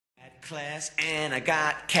class and I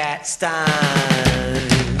got cat style.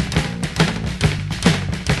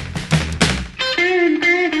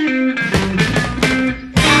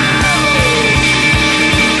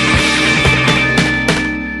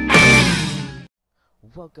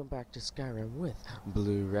 Welcome back to Skyrim with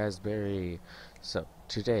Blue Raspberry. So,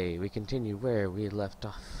 today we continue where we left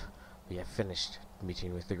off. We have finished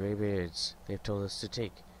meeting with the Greybeards. They have told us to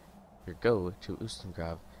go to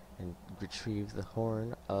Ustengrav and retrieve the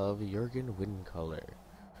horn of Jurgen Windcaller.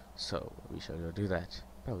 So, we shall go do that.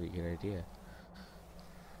 Probably a good idea.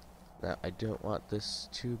 Now, I don't want this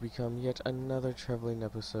to become yet another traveling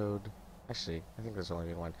episode. Actually, I think there's only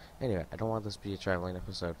been one. Anyway, I don't want this to be a traveling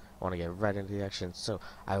episode. I want to get right into the action, so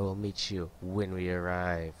I will meet you when we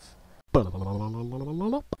arrive.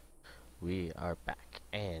 We are back,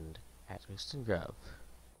 and at Ustengrav.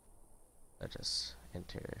 Let us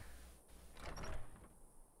enter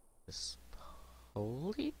this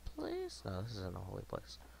holy place? No, this isn't a holy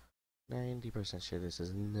place. 90% sure this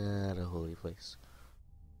is not a holy place.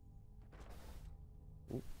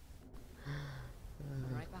 Of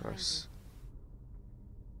course.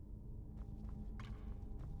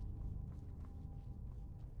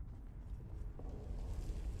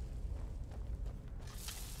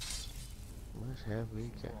 What have we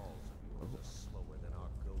got? Slower than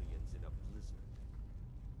Argonians in a blizzard.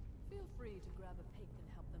 Feel free to grab a pick and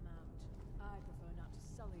help them out. I prefer not to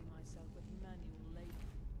sully myself with manual labor.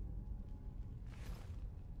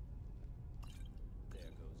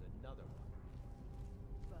 There goes another one.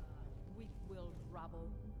 Weak-willed rabble.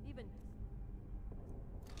 Even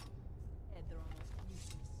they're almost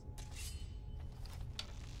useless.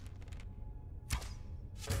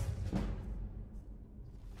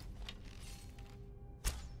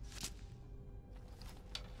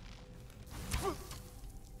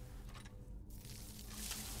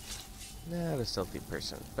 Not a stealthy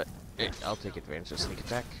person, but I'll take advantage of sneak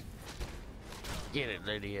attack. Get it,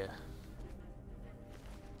 Lydia.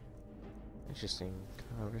 Interesting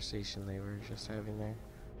conversation they were just having there.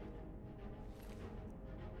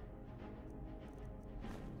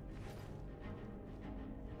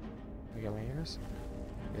 We got my heroes?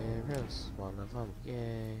 Heroes, one of them,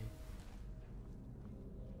 yay.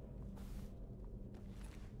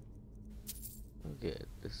 Oh, good,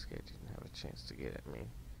 this guy didn't have a chance to get at me.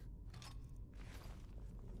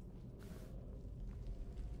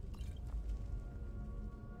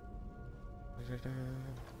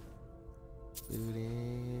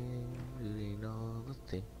 Looting all the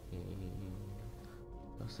things.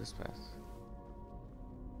 What's this path?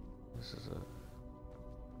 This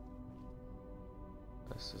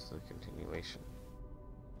is the continuation.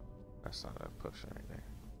 That's not a potion right there.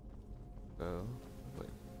 So,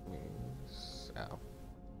 wait, means ow.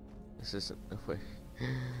 This isn't the way.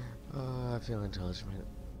 Oh, I feel intelligent.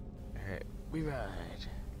 Alright, we ride.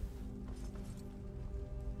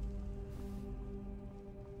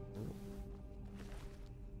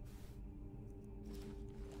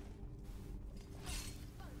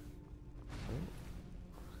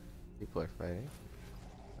 People are fighting.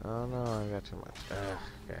 Oh no, I got too much.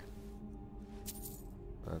 Okay.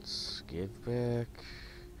 Let's give back.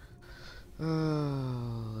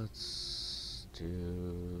 Oh, let's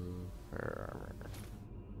do fur armor.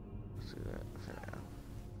 Let's do that for now.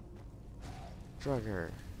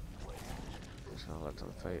 Drugger. Just gonna let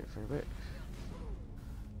them fight for a bit.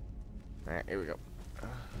 Alright, here we go.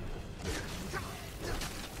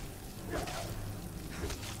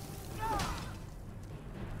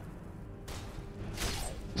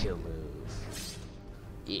 Kill move.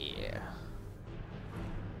 Yeah.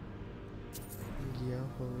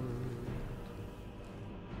 Yo-ho.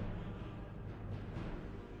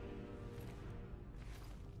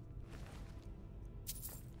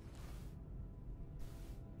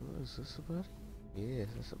 Oh, is this a buddy? Yes,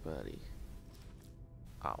 it's a buddy.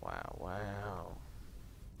 Oh, wow, wow.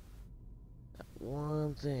 That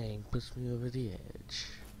one thing puts me over the edge.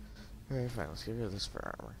 Alright, fine, let's get rid of this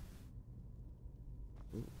fur armor.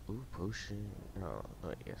 Ooh, potion. Oh,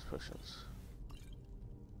 yes, potions.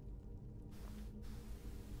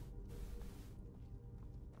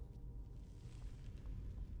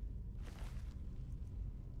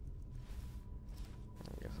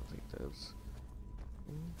 I guess I'll take those.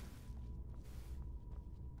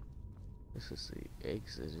 This is the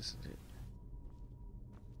exit, isn't it?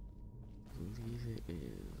 I believe it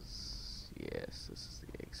is. Yes, this is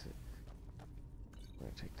the exit. I'm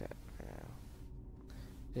gonna take that for now.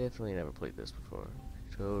 Definitely never played this before.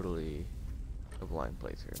 Totally a blind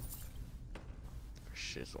playthrough. For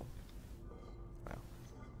shizzle. Wow.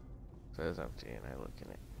 So it's empty and I look in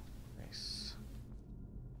it. Nice.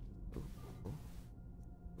 Ooh, ooh,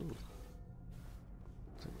 ooh.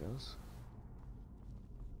 those.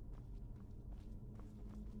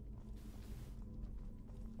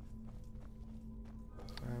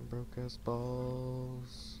 I broke his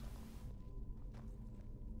balls.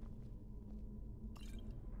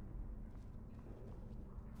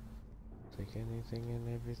 Take anything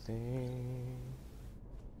and everything.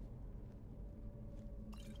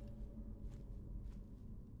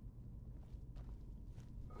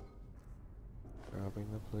 Robbing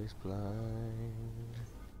the place blind.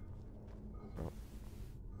 Oh.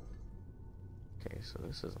 Okay, so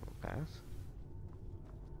this isn't the path.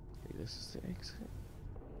 Maybe this is the exit?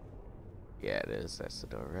 Yeah, it is. That's the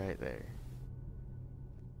door right there.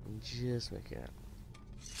 Just making it.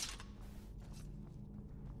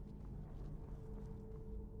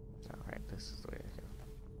 Alright, this is the way I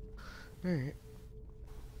go. Alright.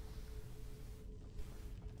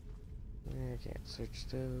 I can't search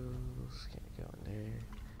those. Can't go in there.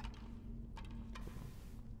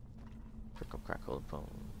 Prickle crackle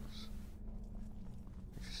bones.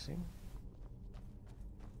 Interesting.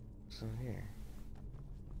 What's in here?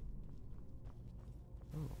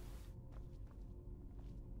 Oh.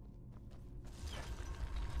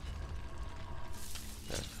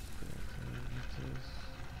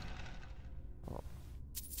 Oh.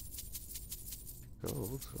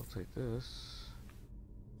 Gold, I'll take this.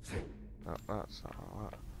 Oh, that's not a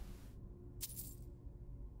lot.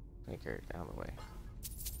 Take her down the way.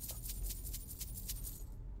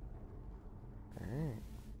 Alright.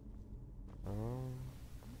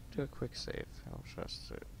 Do a quick save. I don't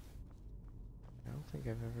trust it. I don't think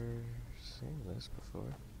I've ever seen this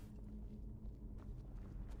before.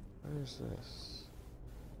 What is this?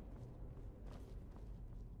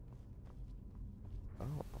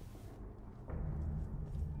 Oh.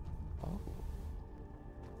 Oh.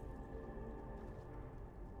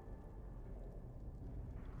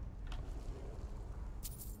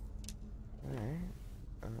 Alright.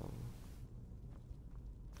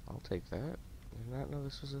 I'll take that. I did not know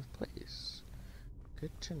this was a place.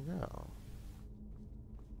 Good to know.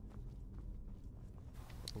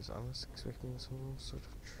 I was honestly expecting some sort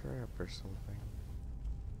of trap or something.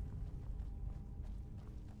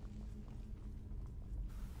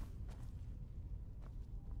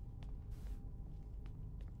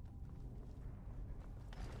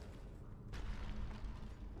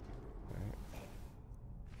 Alright.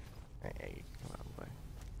 Hey, come on, boy.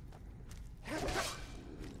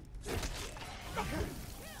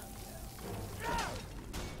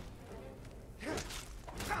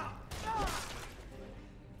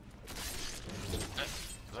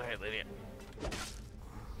 Go ahead, Lydia.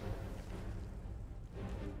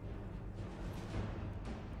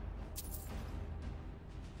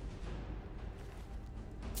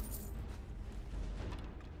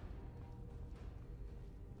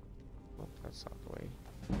 Oh, that's not the way.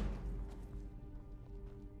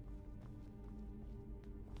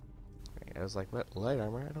 I was like, what light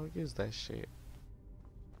armor? I don't use that shit.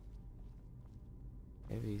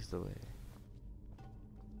 Heavy's the way.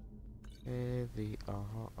 Heavy,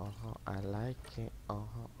 I like it,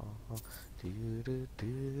 do do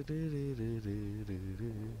do do do do do do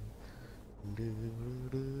do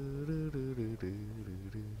do do do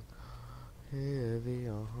do. Heavy,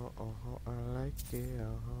 I like it,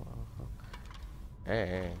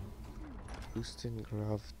 Hey,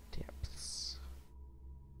 Ustengrav depths.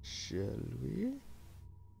 Shall we?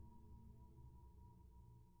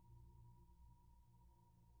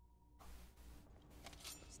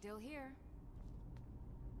 Still here.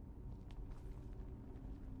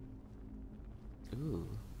 Ooh,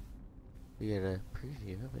 we get a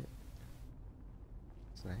preview of it.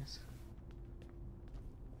 It's nice.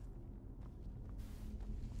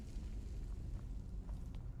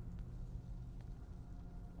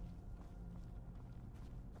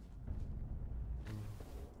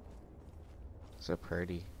 So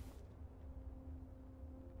pretty.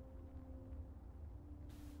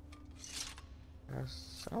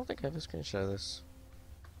 I don't think I have a screenshot of this.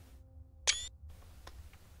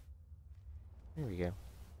 There we go.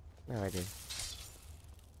 Now I do.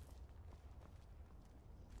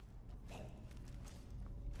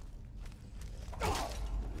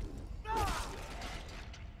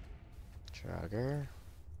 Jogger.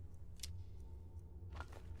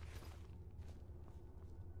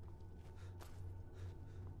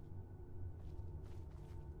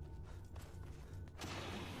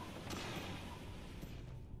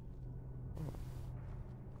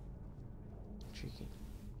 Cheeky.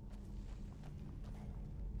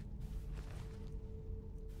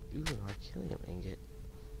 Ooh, an Archelium ingot.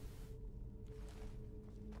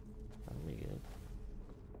 That'll be good.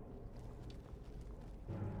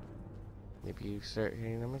 Maybe you start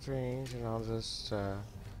hitting them with range, and I'll just do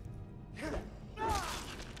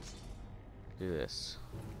this.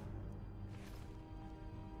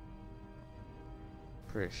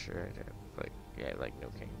 Pretty sure I did. Like, yeah, like no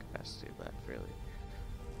king capacity left, really.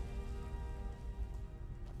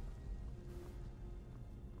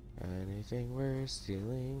 Anything worth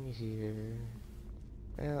stealing here?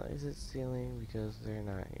 Well, is it stealing because they're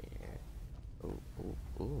not here? Oh, oh,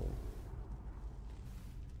 oh.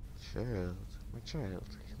 Child, my child,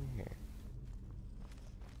 come here.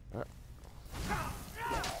 There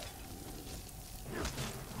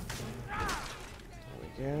we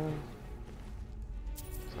go.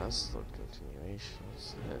 Plus the continuation. What's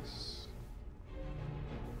this?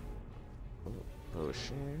 Oh,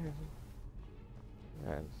 potion.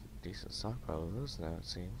 And decent stockpile of those now, it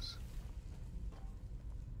seems.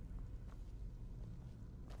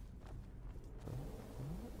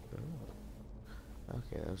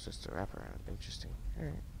 Okay, that was just a wraparound. Interesting.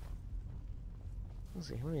 Alright. Let's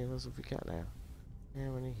see, how many of those have we got now?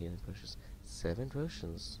 How many healing potions? 7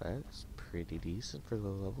 potions. That's pretty decent for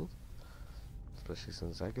low level. Especially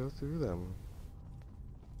since I go through them.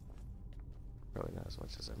 Probably not as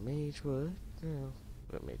much as a mage would. No.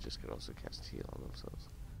 But mages could also cast heal on themselves.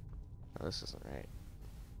 Oh, this isn't right.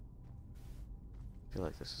 I feel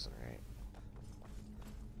like this isn't right.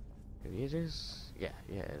 Maybe it is? Yeah,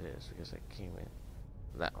 it is, because I came in.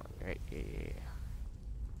 That one, right?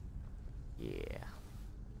 Yeah.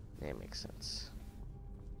 That makes sense.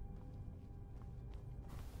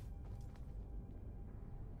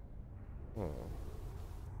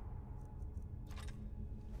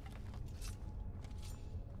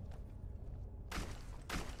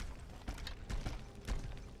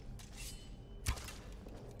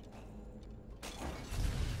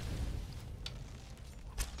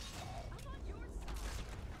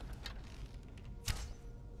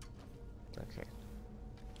 Okay.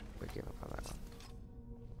 We give up on that one.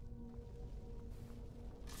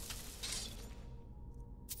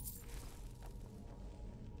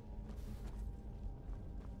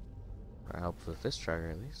 I help with this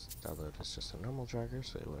jogger at least, although it's just a normal jogger,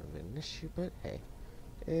 so it wouldn't have been an issue, but hey,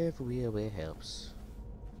 every way helps.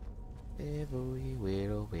 Every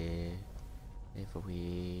little bit,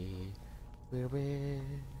 every little bit.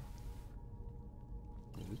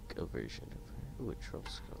 Unique version of her. Ooh, a troll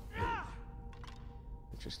skull.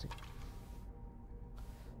 Interesting.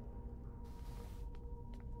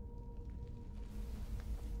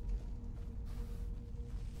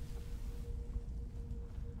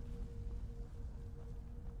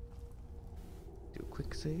 Do a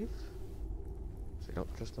quick save. So I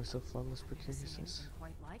don't trust myself on this precariousness.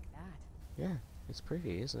 Quite like that. Yeah, it's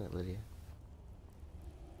pretty, isn't it, Lydia?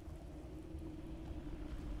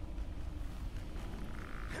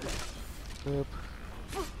 Up.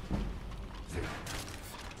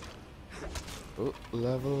 Oh,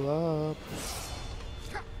 level up.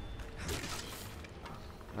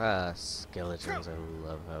 Ah, skeletons, I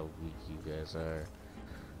love how weak you guys are.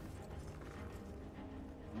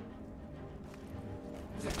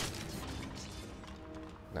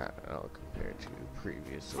 Not at all compared to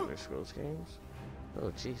previous Elder Scrolls games.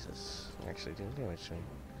 Oh, Jesus. Actually doing damage to me.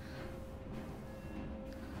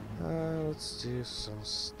 Let's do some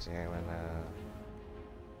stamina.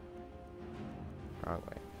 Wrong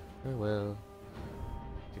way. Oh well.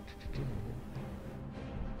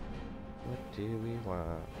 What do we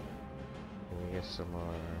want? Can we get some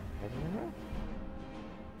more heavy armor?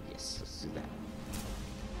 Yes, let's do that.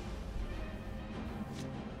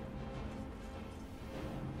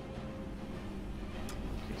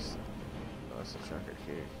 Okay, so that's a tracker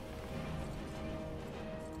here.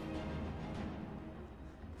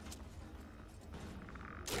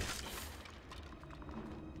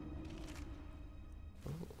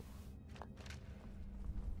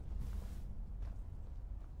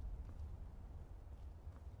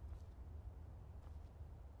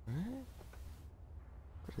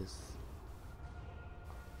 What is...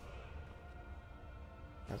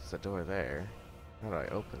 That's the door there. How do I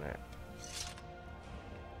open it?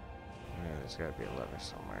 Yeah, there's gotta be a lever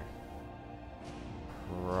somewhere.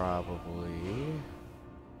 Probably...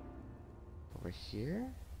 over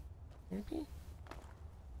here? Maybe?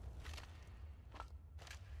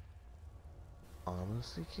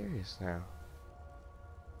 Honestly curious now.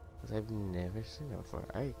 Because I've never seen it before.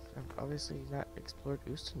 I've obviously not explored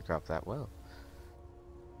Ustengrav that well.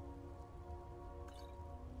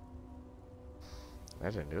 I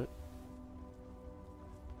didn't do it.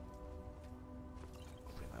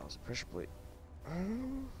 Hopefully that was a pressure plate.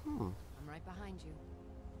 I'm right behind you.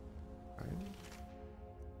 I'm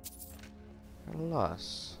at a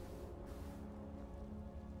loss.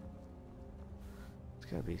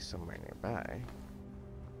 gotta be somewhere nearby.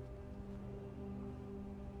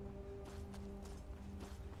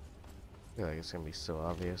 I feel like it's gonna be so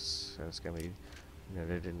obvious, and it's gonna be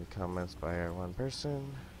noted in the comments by our one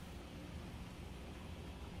person.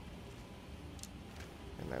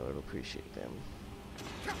 And I would appreciate them.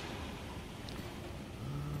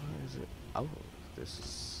 Is it? Oh, this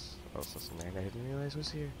is also something I didn't realize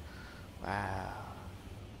was here. Wow.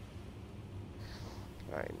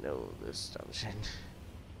 I know this dungeon.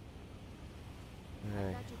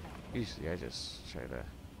 Usually I just try to go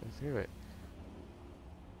through it.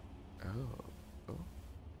 Oh.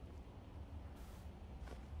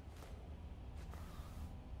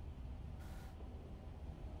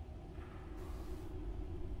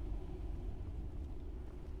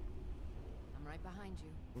 I'm right behind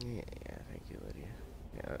you. Yeah, thank you, Lydia.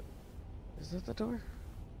 Yeah, is that the door?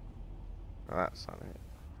 Oh, that's not it.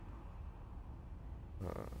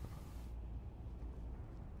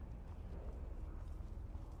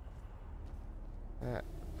 That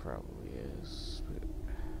probably is, but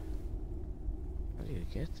how do you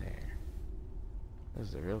get there?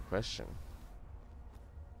 That's the real question.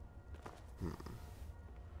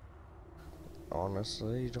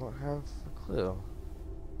 Honestly, don't have a clue.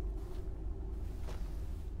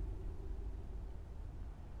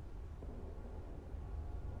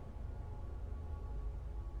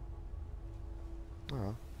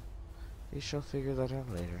 Oh, we shall figure that out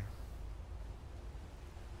later.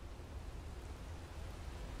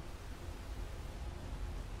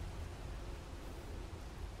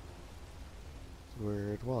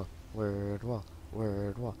 Word wall, word wall,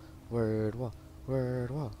 word wall, word wall,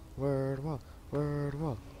 word wall, word wall, word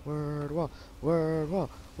wall, word wall, word wall,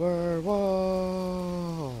 word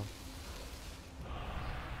wall.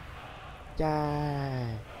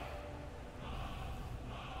 Die.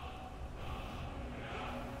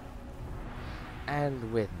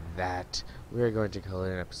 And with that, we're going to call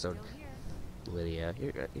it an episode. Lydia,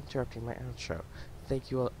 you're interrupting my outro.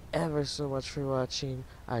 Thank you all ever so much for watching.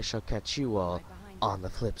 I shall catch you all on the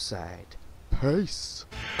flip side. Peace!